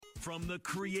From the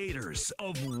creators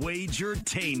of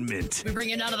Wagertainment. We bring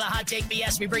you none of the hot take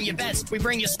BS. We bring you bets. We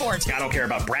bring you sports. I don't care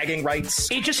about bragging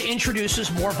rights. It just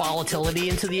introduces more volatility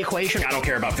into the equation. I don't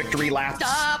care about victory laps.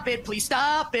 Stop it, please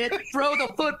stop it. Throw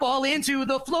the football into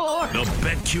the floor. The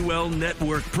BetQL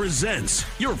Network presents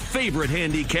your favorite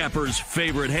handicapper's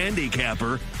favorite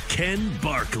handicapper, Ken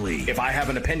Barkley. If I have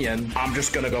an opinion, I'm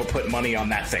just going to go put money on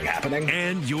that thing happening.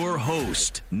 And your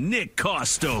host, Nick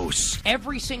Costos.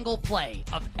 Every single play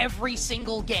of every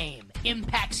single game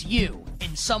impacts you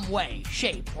in some way,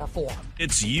 shape, or form.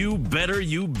 It's You Better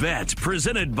You Bet,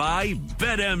 presented by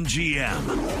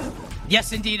BetMGM.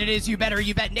 Yes, indeed, it is You Better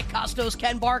You Bet. Nick Costos,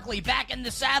 Ken Barkley, back in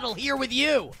the saddle here with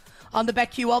you on the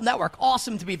BetQL Network.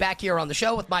 Awesome to be back here on the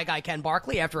show with my guy Ken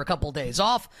Barkley after a couple days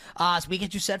off as we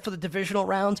get you set for the divisional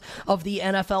round of the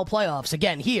NFL playoffs.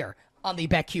 Again, here on the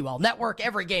BetQL Network.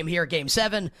 Every game here, Game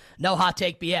 7, no hot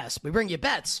take BS. We bring you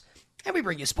bets. And we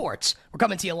bring you sports. We're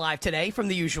coming to you live today from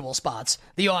the usual spots.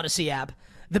 The Odyssey app,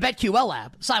 the BetQL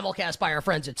app, simulcast by our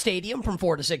friends at Stadium from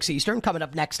 4 to 6 Eastern, coming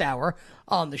up next hour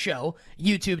on the show.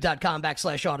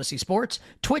 YouTube.com/Odyssey Sports,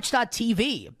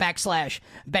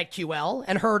 Twitch.tv/BetQL,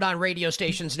 and heard on radio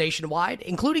stations nationwide,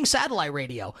 including satellite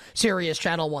radio, Sirius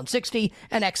Channel 160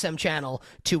 and XM Channel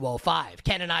 205.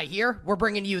 Ken and I here, we're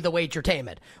bringing you the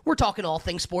Wagertainment. We're talking all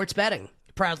things sports betting.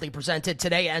 Proudly presented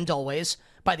today and always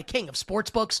by the king of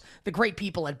sportsbooks, the great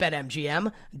people at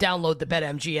BetMGM. Download the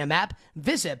BetMGM app.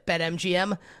 Visit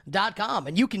BetMGM.com.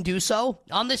 And you can do so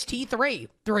on this T3.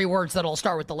 3 words that all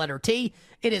start with the letter T.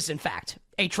 It is, in fact,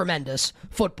 a tremendous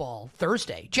football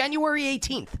Thursday. January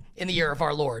 18th in the year of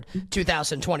our Lord,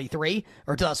 2023.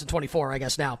 Or 2024, I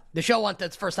guess now. The show,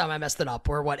 that's the first time I messed it up.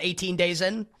 We're, 18 days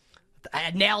in? I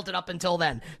had nailed it up until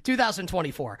then.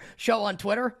 2024. Show on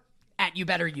Twitter, at You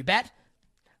Better You Bet.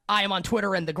 I am on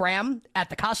Twitter and the Gram at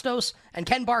the Costos, and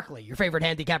Ken Barkley, your favorite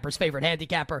handicapper's favorite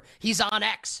handicapper. He's on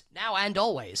X now and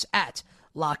always at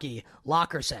Lockie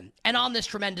Lockerson. And on this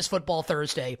tremendous football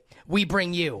Thursday, we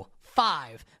bring you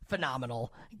 5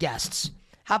 phenomenal guests.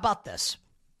 How about this?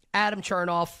 Adam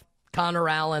Chernoff, Connor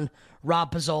Allen,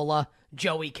 Rob Pizzola,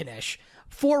 Joey Knish.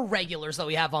 4 regulars that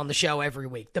we have on the show every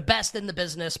week. The best in the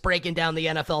business, breaking down the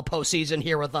NFL postseason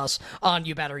here with us on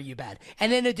You Better You Bet.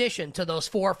 And in addition to those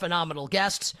 4 phenomenal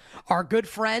guests, our good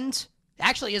friend,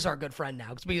 actually is our good friend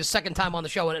now, it's his second time on the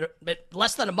show in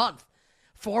less than a month,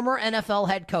 former NFL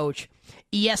head coach,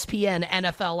 ESPN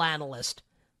NFL analyst,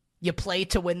 you play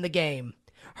to win the game,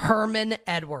 Herman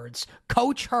Edwards.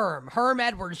 Coach Herm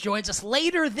Edwards joins us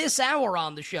later this hour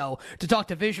on the show to talk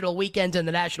divisional weekend in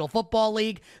the National Football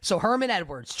League. So Herman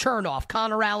Edwards, Chernoff,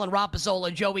 Connor Allen, Rob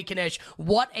Pizzola, Joey Knish.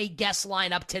 What a guest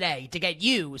lineup today to get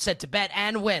you set to bet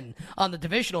and win on the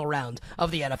divisional round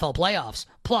of the NFL playoffs.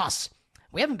 Plus,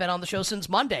 we haven't been on the show since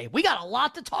Monday. We got a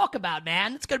lot to talk about,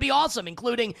 man. It's going to be awesome,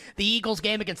 including the Eagles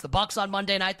game against the Bucks on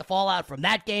Monday night, the fallout from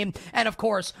that game, and, of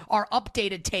course, our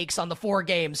updated takes on the 4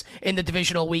 games in the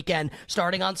divisional weekend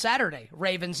starting on Saturday.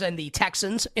 Ravens and the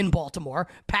Texans in Baltimore,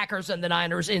 Packers and the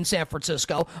Niners in San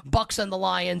Francisco, Bucks and the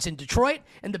Lions in Detroit,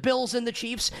 and the Bills and the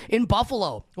Chiefs in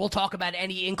Buffalo. We'll talk about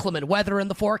any inclement weather in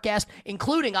the forecast,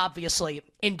 including, obviously,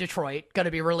 in Detroit. Going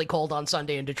to be really cold on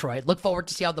Sunday in Detroit. Look forward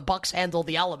to see how the Bucks handle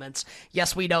the elements. Yes,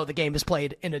 we know the game is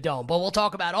played in a dome, but we'll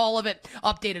talk about all of it.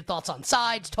 Updated thoughts on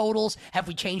sides, totals. Have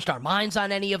we changed our minds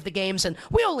on any of the games? And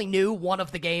we only knew one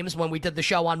of the games when we did the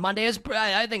show on Monday.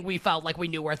 I think we felt like we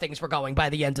knew where things were going by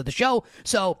the end of the show.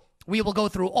 So we will go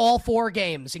through all 4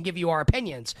 games and give you our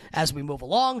opinions as we move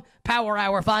along. Power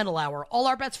Hour, Final Hour, all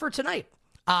our bets for tonight.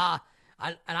 And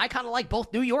I kind of like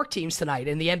both New York teams tonight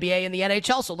in the NBA and the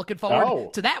NHL, so looking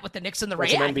forward to that with the Knicks and the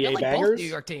Rays. I like both New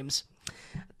York teams.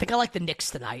 I think I like the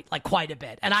Knicks tonight, like quite a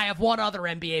bit. And I have one other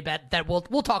NBA bet that we'll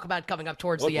talk about coming up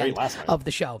towards the end of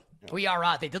the show. Yeah. We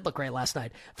are, they did look great last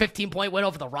night. 15-point win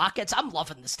over the Rockets. I'm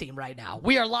loving this team right now.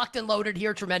 We are locked and loaded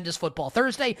here. Tremendous football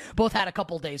Thursday. Both had a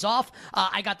couple days off.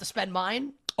 I got to spend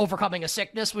mine overcoming a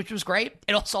sickness, which was great.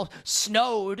 It also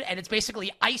snowed, and it's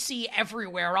basically icy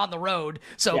everywhere on the road,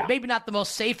 so maybe not the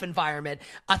most safe environment.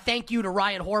 A thank you to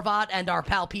Ryan Horvath and our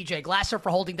pal PJ Glasser for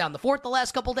holding down the fort the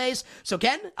last couple days. So,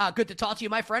 Ken, good to talk to you,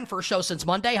 my friend. First show since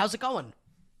Monday. How's it going?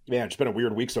 Man, it's been a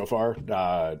weird week so far,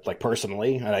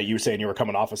 personally. You saying you were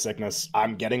coming off a sickness.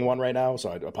 I'm getting one right now,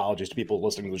 so apologies to people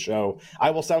listening to the show.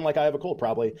 I will sound like I have a cold,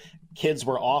 probably. Kids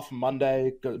were off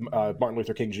Monday, Martin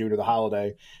Luther King Jr., the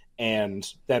holiday, and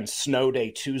then snow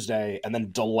day Tuesday, and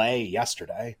then delay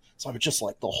yesterday. So I'm just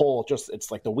like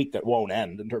it's like the week that won't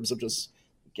end in terms of just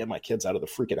get my kids out of the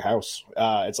freaking house.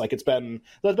 It's been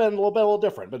a little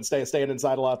different. Been staying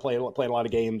inside a lot, playing a lot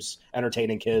of games,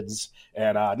 entertaining kids,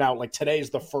 and now like today's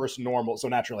the first normal. So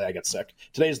naturally, I get sick.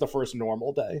 Today's the first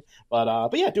normal day, but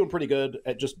yeah, doing pretty good.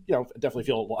 Just definitely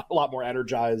feel a lot more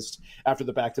energized after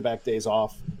the back-to-back days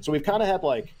off. So we've kind of had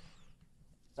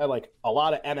a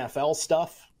lot of NFL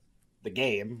stuff. The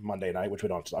game Monday night, which we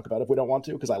don't have to talk about if we don't want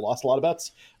to, because I lost a lot of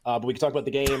bets. But we can talk about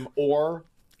the game or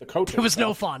the coaching. It was stuff.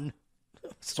 no fun.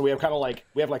 So we have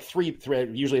three.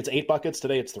 Usually it's 8 buckets.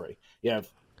 Today it's 3. You have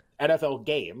NFL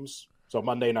games, so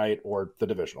Monday night or the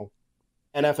divisional,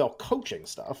 NFL coaching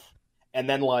stuff, and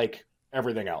then like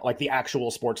everything else, like the actual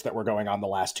sports that were going on the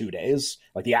last 2 days,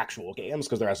 like the actual games,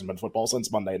 because there hasn't been football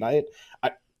since Monday night.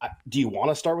 Do you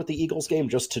want to start with the Eagles game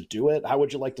just to do it? How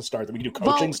would you like to start? We can do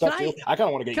coaching stuff too. I kind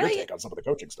of want to get your take on some of the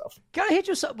coaching stuff. Can I hit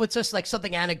you with just like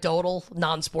something anecdotal,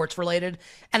 non-sports related?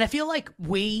 And I feel like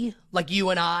we, like you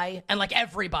and I, and like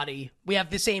everybody, we have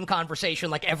the same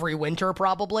conversation like every winter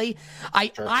probably.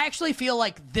 I actually feel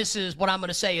like this is what I'm going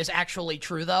to say is actually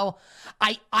true though.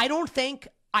 I don't think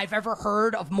I've ever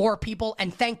heard of more people,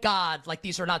 and thank God, like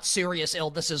these are not serious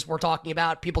illnesses we're talking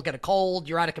about. People get a cold,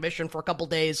 you're out of commission for a couple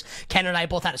days. Ken and I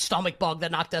both had a stomach bug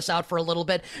that knocked us out for a little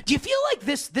bit. Do you feel like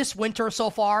this winter so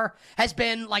far has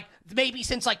been like maybe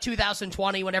since like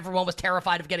 2020 when everyone was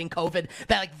terrified of getting COVID,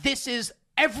 that like this is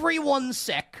everyone's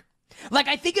sick? Like,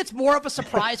 I think it's more of a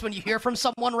surprise when you hear from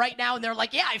someone right now and they're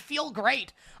like, yeah, I feel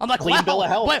great. I'm like, clean bill of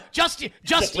health. But just you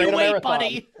wait,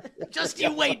 buddy. Just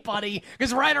you wait, buddy.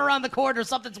 Because right around the corner,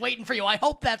 something's waiting for you. I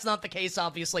hope that's not the case,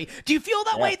 obviously. Do you feel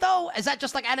that way, though? Is that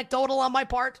just like anecdotal on my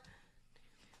part?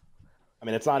 I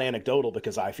mean, it's not anecdotal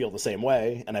because I feel the same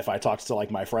way. And if I talk to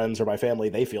like my friends or my family,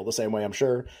 they feel the same way, I'm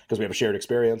sure, because we have a shared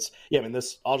experience. Yeah, I mean,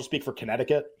 I'll just speak for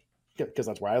Connecticut because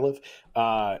that's where I live.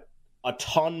 A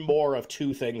ton more of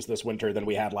 2 things this winter than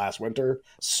we had last winter: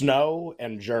 snow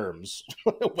and germs.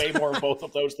 Way more of both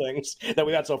of those things that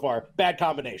we've had so far. Bad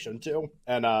combination too.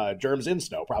 And germs in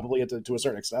snow probably to a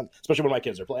certain extent, especially when my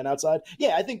kids are playing outside.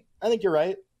 Yeah, I think you're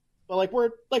right. But we're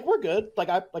good.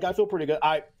 I feel pretty good.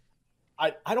 I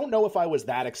don't know if I was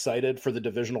that excited for the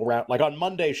divisional round. Like on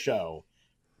Monday's show,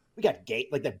 we got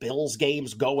the Bills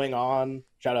games going on.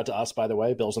 Shout out to us, by the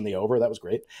way. Bills in the over. That was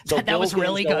great. So that was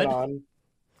really good.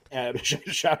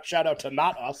 Shout out to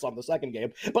not us on the second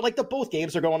game, but like both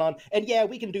games are going on, and yeah,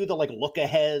 we can do the like look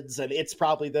aheads, and it's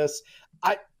probably this.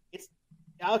 I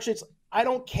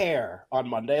don't care on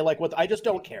Monday. I just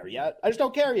don't care yet. We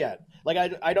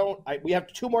have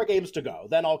 2 more games to go.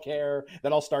 Then I'll care.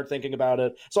 Then I'll start thinking about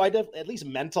it. So at least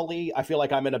mentally, I feel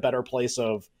like I'm in a better place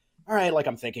of, all right, like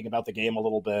I'm thinking about the game a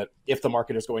little bit, if the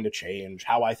market is going to change,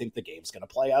 how I think the game's going to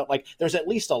play out. Like there's at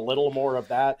least a little more of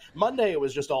that. Monday, it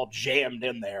was just all jammed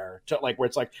in there to where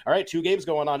it's like, all right, 2 games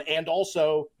going on. And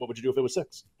also, what would you do if it was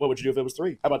 6? What would you do if it was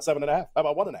 3? How about 7.5? How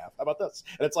about 1.5? How about this?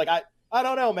 And it's like, I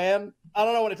don't know, man. I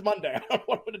don't know when it's Monday. I don't know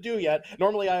what I'm going to do yet.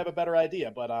 Normally I have a better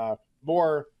idea, but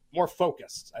more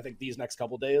focused, I think, these next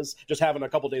couple days, just having a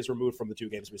couple days removed from the 2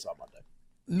 games we saw Monday.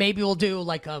 Maybe we'll do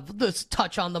let's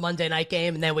touch on the Monday night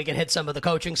game, and then we can hit some of the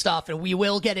coaching stuff. And we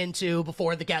will get into,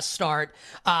 before the guests start,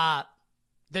 the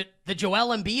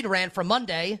Joel Embiid rant from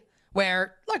Monday,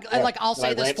 where I'll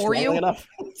say this for you.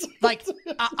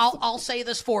 I'll say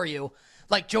this for you.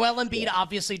 Like, Joel Embiid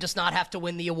obviously does not have to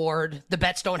win the award. The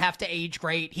bets don't have to age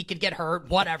great. He could get hurt,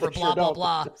 whatever, blah, blah,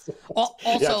 blah.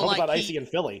 Also, about icy in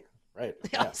Philly. Right.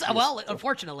 Yeah. Well,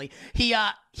 unfortunately, he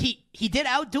did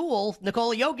outduel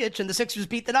Nikola Jokic, and the Sixers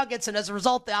beat the Nuggets, and as a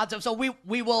result, the odds of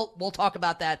we'll talk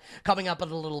about that coming up in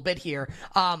a little bit here.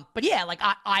 But yeah, like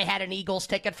I had an Eagles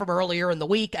ticket from earlier in the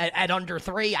week at under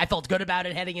 3. I felt good about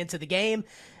it heading into the game.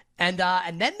 And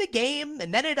then the game,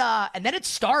 and then it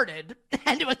started,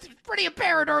 and it was pretty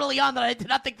apparent early on that I did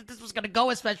not think that this was going to go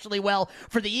especially well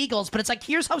for the Eagles. But it's like,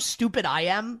 here's how stupid I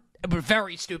am.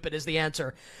 Very stupid is the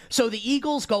answer. So the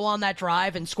Eagles go on that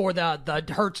drive and score the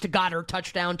Hurts to Goddard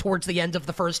touchdown towards the end of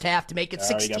the first half to make it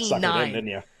 16-9. Didn't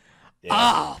you?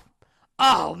 Yeah.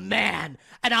 Oh man.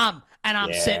 And I'm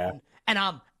sitting and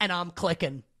I'm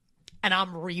clicking. And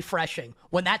I'm refreshing.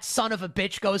 When that son of a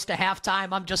bitch goes to halftime,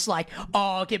 I'm just like,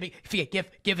 oh, give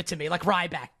it to me. Like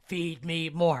Ryback, feed me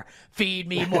more.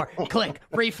 Click,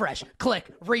 refresh.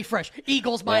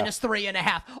 Eagles minus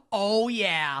 3.5. Oh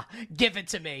yeah, give it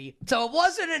to me. So it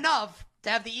wasn't enough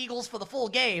to have the Eagles for the full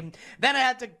game. Then I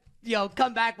had to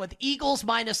come back with Eagles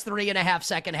minus 3.5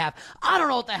 second half. I don't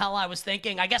know what the hell I was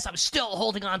thinking. I guess I was still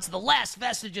holding on to the last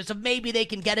vestiges of maybe they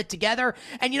can get it together.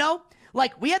 And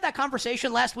Like, we had that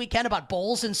conversation last weekend about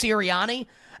Bowles and Sirianni.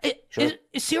 Is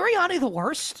Sirianni the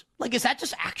worst? Like, is that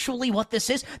just actually what this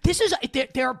is?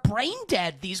 They're brain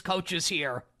dead, these coaches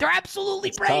here. They're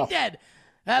absolutely brain dead.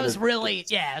 That was really,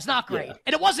 it's not great. Yeah.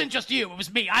 And it wasn't just you. It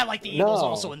was me. I like the Eagles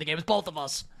also in the game. It was both of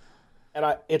us. And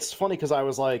it's funny because I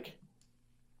was like,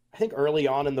 I think early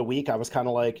on in the week, I was kind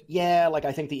of like,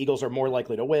 I think the Eagles are more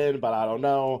likely to win, but I don't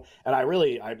know. And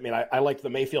I like the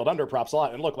Mayfield under props a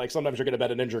lot. And look, like sometimes you're going to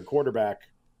bet an injured quarterback,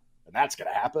 and that's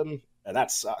going to happen. And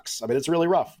that sucks. I mean, it's really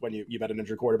rough when you bet an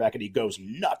injured quarterback and he goes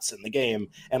nuts in the game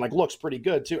and like looks pretty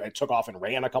good too. And took off and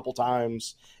ran a couple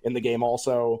times in the game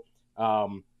also.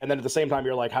 And then at the same time,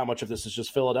 you're like, how much of this is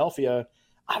just Philadelphia?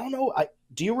 I don't know.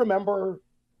 Do you remember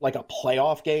like a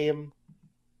playoff game?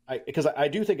 Because I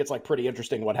do think it's like pretty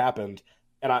interesting what happened.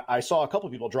 And I saw a couple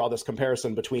of people draw this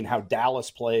comparison between how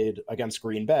Dallas played against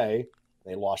Green Bay.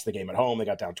 They lost the game at home. They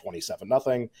got down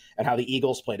 27-0. And how the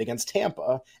Eagles played against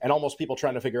Tampa. And almost people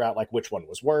trying to figure out like which one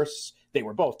was worse. They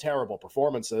were both terrible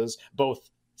performances.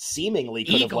 Both seemingly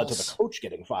could have led to the coach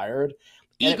getting fired.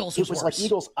 Eagles was worse. Like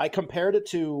Eagles. I compared it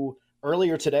to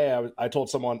earlier today. I told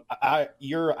someone, I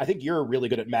think you're really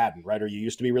good at Madden, right? Or you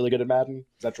used to be really good at Madden.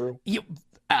 Is that true?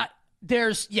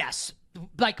 Yes.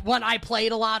 Like when I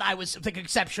played a lot, I was like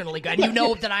exceptionally good. You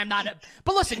know that I'm not.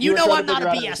 But listen, you know I'm not a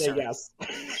BSer. Yes.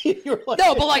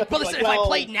 But listen, if I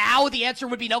played now, the answer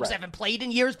would be no because I haven't played in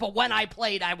years. But when I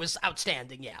played, I was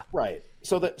outstanding. Yeah. Right.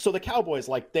 So the Cowboys,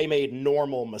 like, they made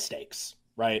normal mistakes.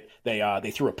 Right.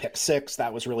 They threw a pick six.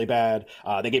 That was really bad.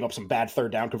 They gave up some bad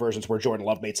third down conversions where Jordan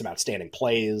Love made some outstanding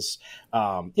plays.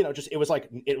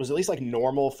 It was at least like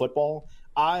normal football.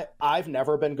 I've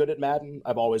never been good at Madden.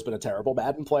 I've always been a terrible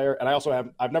Madden player. And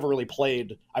I've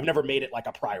never made it like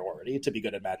a priority to be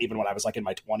good at Madden, even when I was like in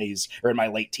my 20s or in my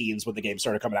late teens when the game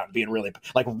started coming out and being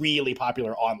really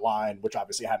popular online, which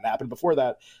obviously hadn't happened before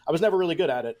that. I was never really good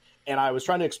at it. And I was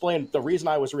trying to explain the reason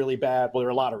I was really bad. Well, there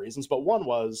were a lot of reasons, but one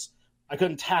was I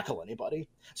couldn't tackle anybody.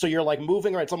 So you're like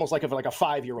moving, it's almost like if like a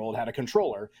 5-year-old had a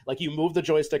controller. Like you move the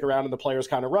joystick around and the player's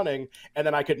kind of running, and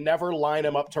then I could never line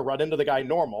him up to run into the guy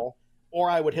normal. Or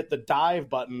I would hit the dive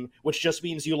button, which just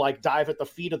means you like dive at the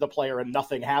feet of the player and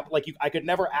nothing happened. Like I could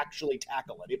never actually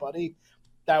tackle anybody.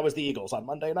 That was the Eagles on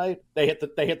Monday night. They hit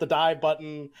the dive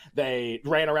button. They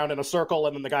ran around in a circle,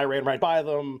 and then the guy ran right by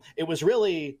them. It was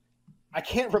really, I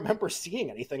can't remember seeing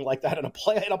anything like that in a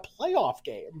playoff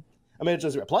game. I mean, it's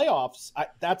just playoffs.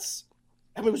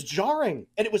 It was jarring,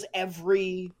 and it was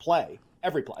every play.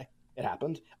 It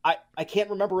happened. I can't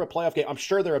remember a playoff game. I'm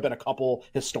sure there have been a couple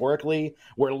historically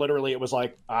where literally it was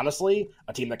like, honestly,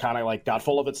 a team that kind of like got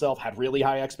full of itself, had really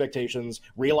high expectations,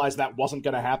 realized that wasn't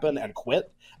going to happen and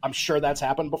quit. I'm sure that's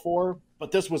happened before,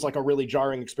 but this was like a really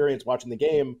jarring experience watching the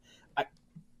game.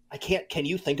 I can't. Can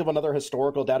you think of another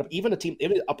historical data, even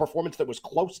a performance that was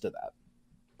close to that?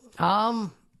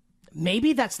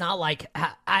 Maybe that's not like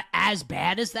as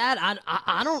bad as that.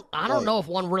 I don't know if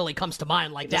one really comes to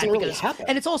mind like that. Really happen.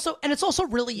 And it's also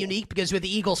really unique because with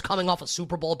the Eagles coming off a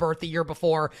Super Bowl berth the year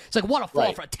before, it's like what a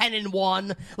fall for a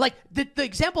 10-1. Like the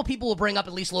example people will bring up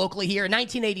at least locally here in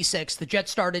 1986, the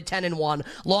Jets started 10-1,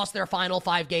 lost their final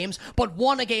 5 games, but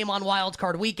won a game on Wild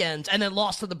Card weekend, and then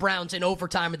lost to the Browns in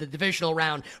overtime in the divisional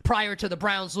round. Prior to the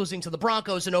Browns losing to the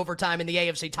Broncos in overtime in the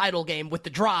AFC title game with the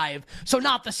drive, so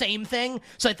not the same thing.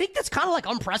 So I think it's kind of like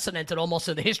unprecedented almost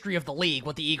in the history of the league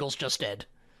what the Eagles just did.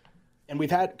 And we've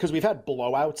had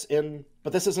blowouts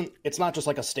but it's not just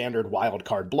like a standard wild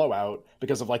card blowout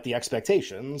because of like the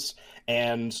expectations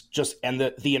and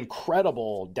the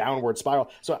incredible downward spiral.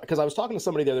 So because I was talking to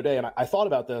somebody the other day and I thought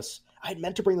about this, I had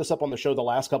meant to bring this up on the show the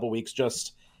last couple of weeks.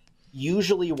 Just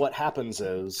usually what happens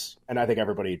is, and I think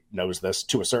everybody knows this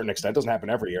to a certain extent, doesn't happen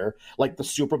every year, like the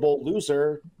Super Bowl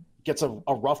loser gets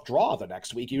a rough draw the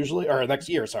next week usually, or next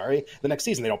year, the next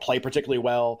season. They don't play particularly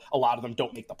well. A lot of them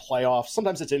don't make the playoffs.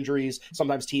 Sometimes it's injuries.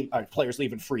 Sometimes players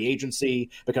leave in free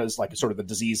agency because like sort of the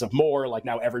disease of more, like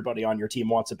now everybody on your team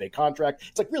wants a big contract.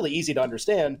 It's like really easy to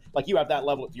understand. Like you have that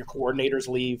level, your coordinators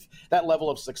leave, that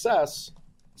level of success.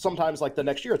 Sometimes like the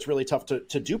next year, it's really tough to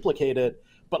duplicate it.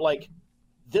 But like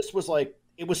this was like,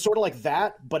 it was sort of like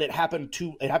that, but it happened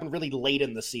really late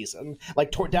in the season.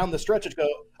 Like down the stretch, it'd go,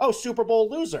 oh, Super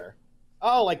Bowl loser.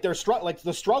 Oh, like the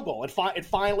struggle. It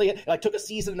finally like took a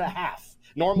season and a half.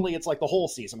 Normally, it's like the whole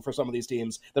season for some of these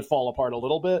teams that fall apart a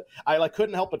little bit. I like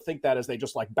couldn't help but think that as they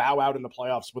just like bow out in the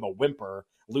playoffs with a whimper,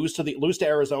 lose to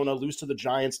Arizona, lose to the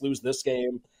Giants, lose this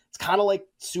game. It's kind of like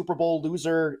Super Bowl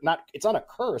loser. It's not a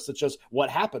curse. It's just what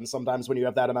happens sometimes when you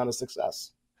have that amount of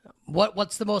success.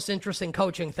 What's the most interesting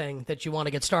coaching thing that you want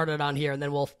to get started on here, and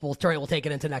then we'll take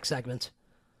it into next segment.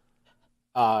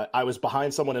 I was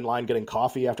behind someone in line getting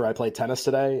coffee after I played tennis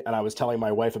today, and I was telling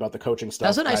my wife about the coaching stuff.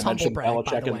 That's a nice humble brag,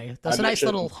 Belichick, by the way. That's a nice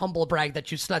little humble brag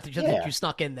that you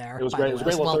snuck in there. It was great. It was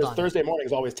great. Well Thursday morning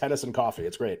is always tennis and coffee.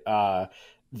 It's great. I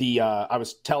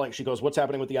was telling, she goes, "What's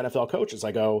happening with the NFL coaches?"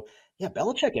 I go, "Yeah,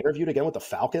 Belichick interviewed again with the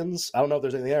Falcons. I don't know if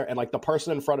there's anything there." And like the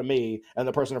person in front of me and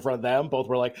the person in front of them both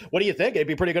were like, "What do you think? It'd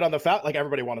be pretty good on the Falcons." Like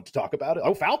everybody wanted to talk about it.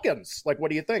 Oh, Falcons! Like, what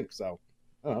do you think? So,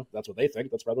 I don't know. That's what they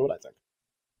think. That's probably what I think.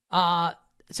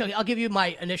 So I'll give you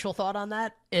my initial thought on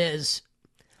that is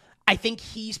I think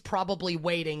he's probably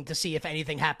waiting to see if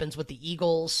anything happens with the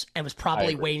Eagles and was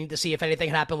probably waiting to see if anything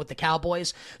happened with the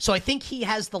Cowboys. So I think he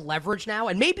has the leverage now,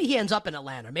 and maybe he ends up in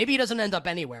Atlanta. Maybe he doesn't end up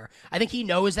anywhere. I think he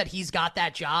knows that he's got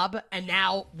that job, and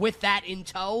now with that in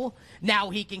tow, now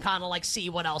he can kind of like see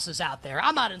what else is out there.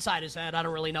 I'm not inside his head. I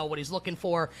don't really know what he's looking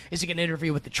for. Is he going to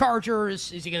interview with the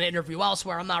Chargers? Is he going to interview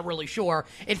elsewhere? I'm not really sure.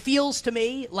 It feels to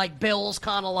me like Bill's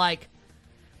kind of like,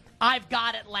 I've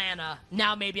got Atlanta.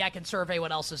 Now maybe I can survey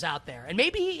what else is out there. And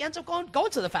maybe he ends up going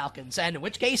to the Falcons, and in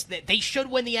which case they should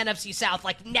win the NFC South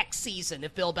like next season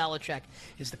if Bill Belichick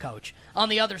is the coach. On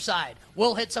the other side,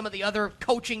 we'll hit some of the other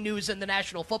coaching news in the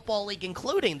National Football League,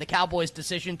 including the Cowboys'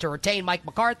 decision to retain Mike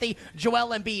McCarthy, Joel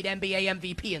Embiid, NBA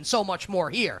MVP, and so much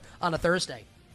more here on a Thursday.